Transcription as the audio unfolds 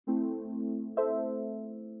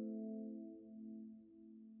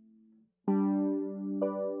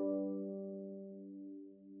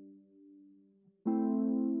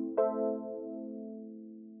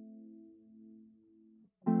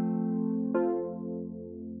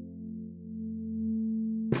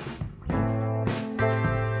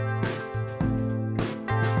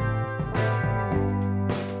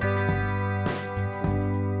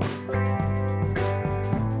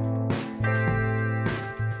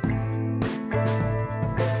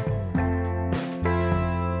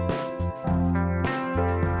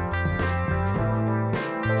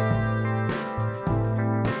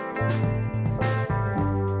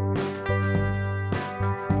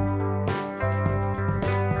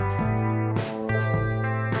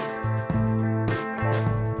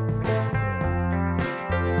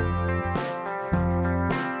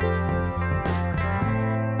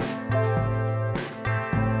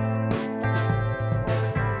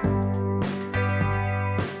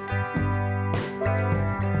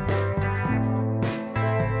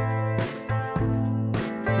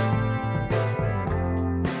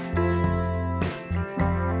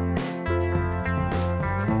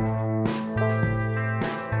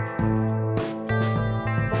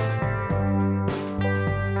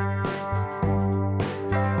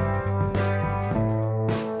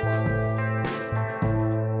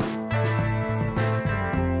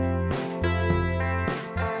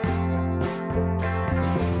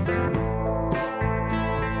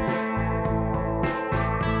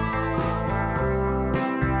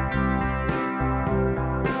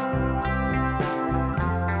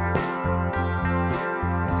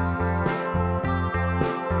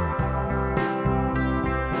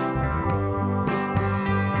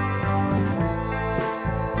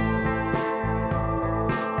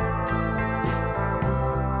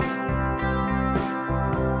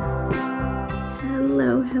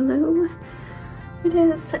Hello. It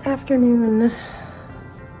is afternoon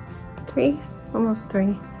 3, almost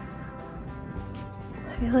 3.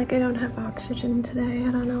 I feel like I don't have oxygen today.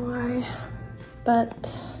 I don't know why, but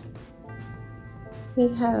we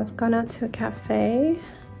have gone out to a cafe.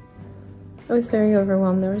 I was very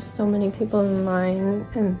overwhelmed. There were so many people in line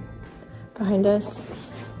and behind us,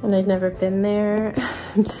 and I'd never been there.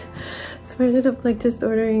 And so I ended up like just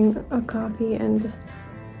ordering a coffee and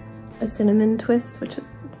a cinnamon twist, which is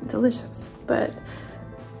delicious, but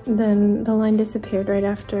then the line disappeared right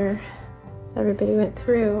after everybody went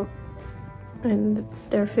through and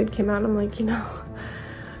their food came out. I'm like, you know,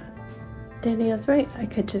 Danielle's right, I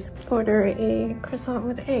could just order a croissant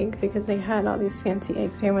with egg, because they had all these fancy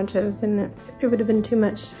egg sandwiches, and it would have been too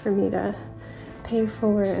much for me to pay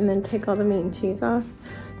for and then take all the meat and cheese off.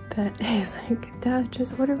 But he's like, Dad,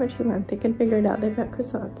 just order what you want, they can figure it out, they've got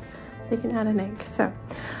croissants, they can add an egg. So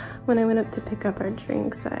when I went up to pick up our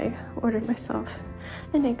drinks, I ordered myself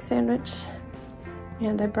an egg sandwich,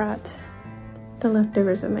 and I brought the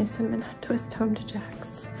leftovers of my cinnamon twist home to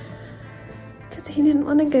Jax, because he didn't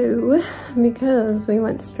want to go, because we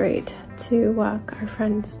went straight to walk our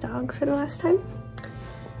friend's dog for the last time.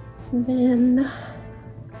 And then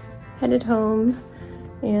headed home,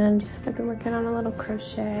 and I've been working on a little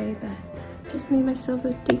crochet, but just made myself a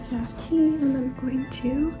decaf tea, and I'm going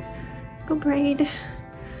to go braid.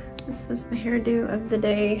 This was the hairdo of the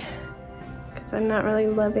day, because I'm not really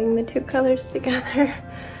loving the two colors together,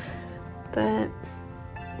 but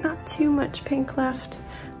not too much pink left.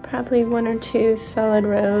 Probably 1 or 2 solid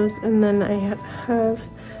rows, and then I have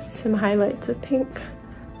some highlights of pink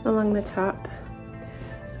along the top.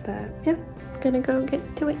 But yeah, gonna go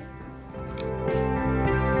get to it.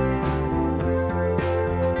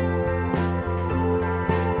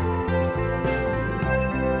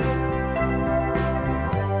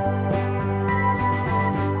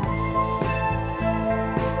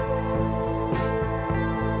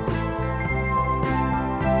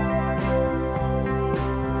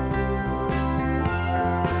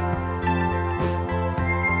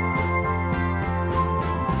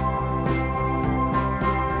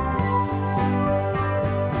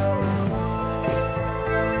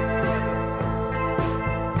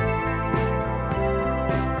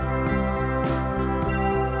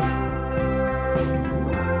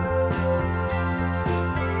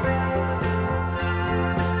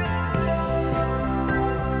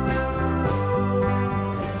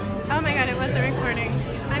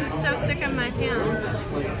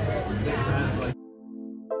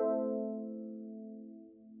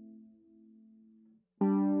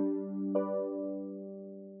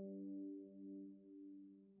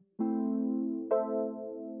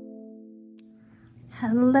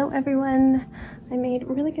 Hello everyone! I made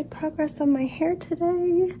really good progress on my hair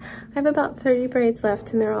today. I have about 30 braids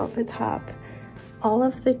left, and they're all at the top. All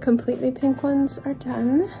of the completely pink ones are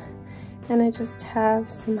done, and I just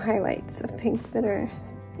have some highlights of pink that are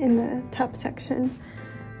in the top section.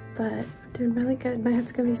 But I'm doing really good. My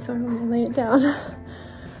head's gonna be sore when I lay it down.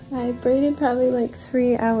 I braided probably like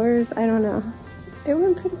 3 hours, I don't know. it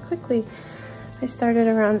went pretty quickly. I started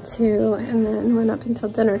around 2 and then went up until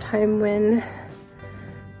dinner time when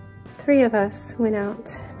 3 of us went out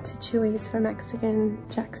to Chewy's for Mexican.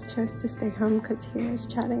 Jax chose to stay home because he was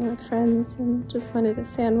chatting with friends and just wanted a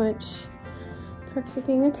sandwich. Perks of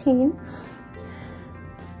being a teen.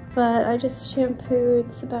 But I just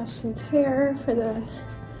shampooed Sebastian's hair for the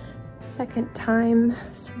 2nd time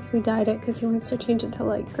since we dyed it because he wants to change it to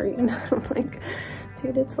light green. I'm like,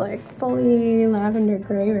 dude, it's like fully lavender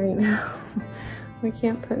gray right now. We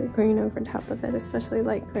can't put green over top of it, especially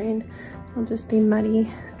light green. It'll just be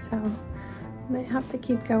muddy, so I might have to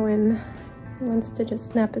keep going. He wants to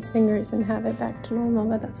just snap his fingers and have it back to normal,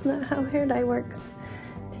 but that's not how hair dye works.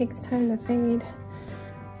 It takes time to fade.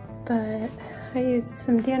 But I used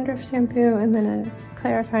some dandruff shampoo and then a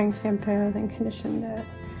clarifying shampoo, then conditioned it.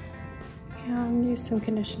 And used some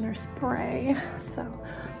conditioner spray. So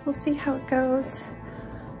we'll see how it goes.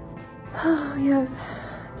 Oh, we have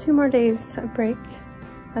 2 more days of break,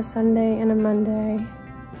 a Sunday and a Monday.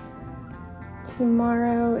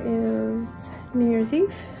 Tomorrow is New Year's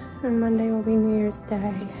Eve and Monday will be New Year's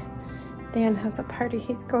Day. Dan has a party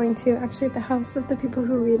he's going to, actually at the house of the people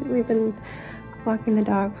who we've been walking the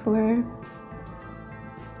dog for.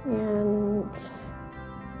 And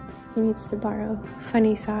he needs to borrow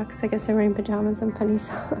funny socks. I guess I'm wearing pajamas and funny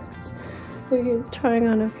socks. So he was trying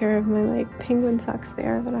on a pair of my like penguin socks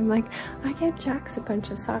there, but I'm like, I gave Jax a bunch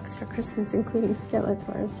of socks for Christmas, including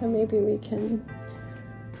Skeletor, so maybe we can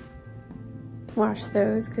wash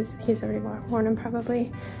those because he's already worn them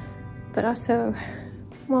probably. But also,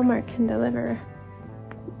 Walmart can deliver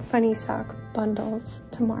funny sock bundles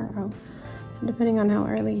tomorrow. So depending on how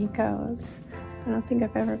early he goes, I don't think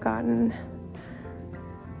I've ever gotten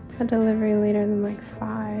a delivery later than like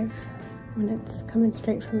 5 when it's coming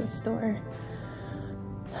straight from the store.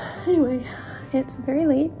 Anyway, it's very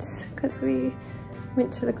late because we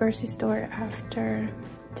went to the grocery store after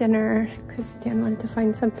dinner because Dan wanted to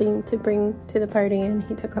find something to bring to the party and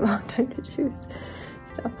he took a long time to choose.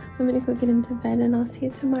 So I'm gonna go get into bed and I'll see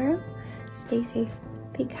you tomorrow. Stay safe,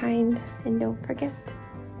 be kind, and don't forget,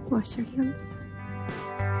 wash your hands.